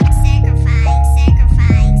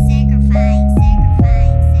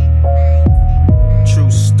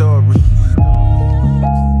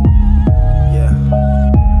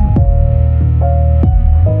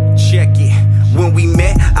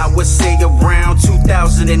around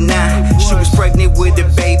 2009. She was pregnant with a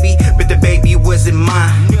baby, but the baby wasn't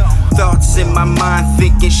mine. Thoughts in my mind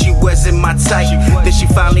thinking she wasn't my type. Then she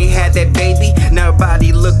finally had that baby, now her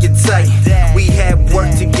body looking tight. We had work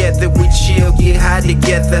together, we chill, get high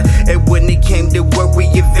together. And when it came to work, we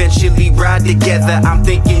eventually ride together. I'm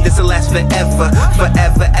thinking this'll last forever,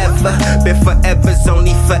 forever, ever. But forever's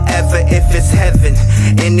only forever if it's heaven.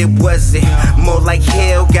 And it wasn't, more like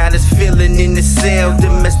hell. Got us feeling in the cell.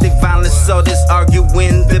 Domestic violence, all this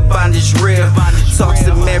arguing, the bondage real. Talks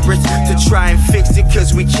of marriage to try and fix it,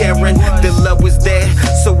 cause we caring. The love was there,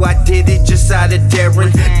 so I did it just out of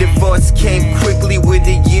daring. Divorce came quickly with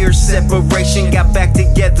a year's separation. Got back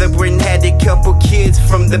together and had a couple kids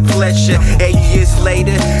from the pleasure. 8 years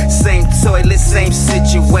later, same toilet, same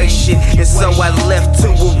situation. And so I left to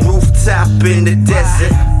a rooftop in the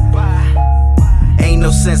desert. Ain't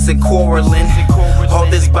no sense in quarreling. All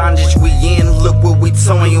this bondage we in, look what we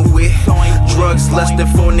toying with. Drugs, lust, and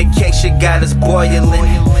fornication got us boiling.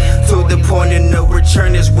 To the point of no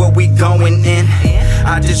return is what we going in.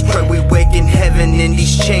 I just pray we wake in heaven and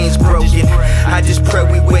these chains broken. I just pray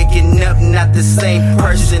we waking up, not the same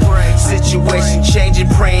person. Situation changing,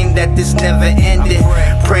 praying that this never ended.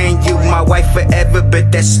 Praying you my wife forever,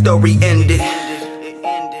 but that story ended.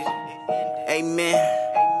 Amen.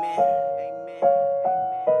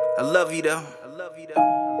 I love you though.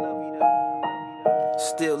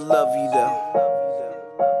 Still love you though.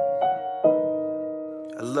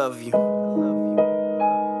 I love you.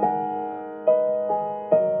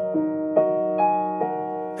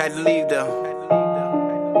 Had to leave though.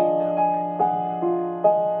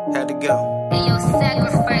 Had to go. Hey, yo,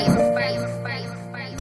 sacrifice.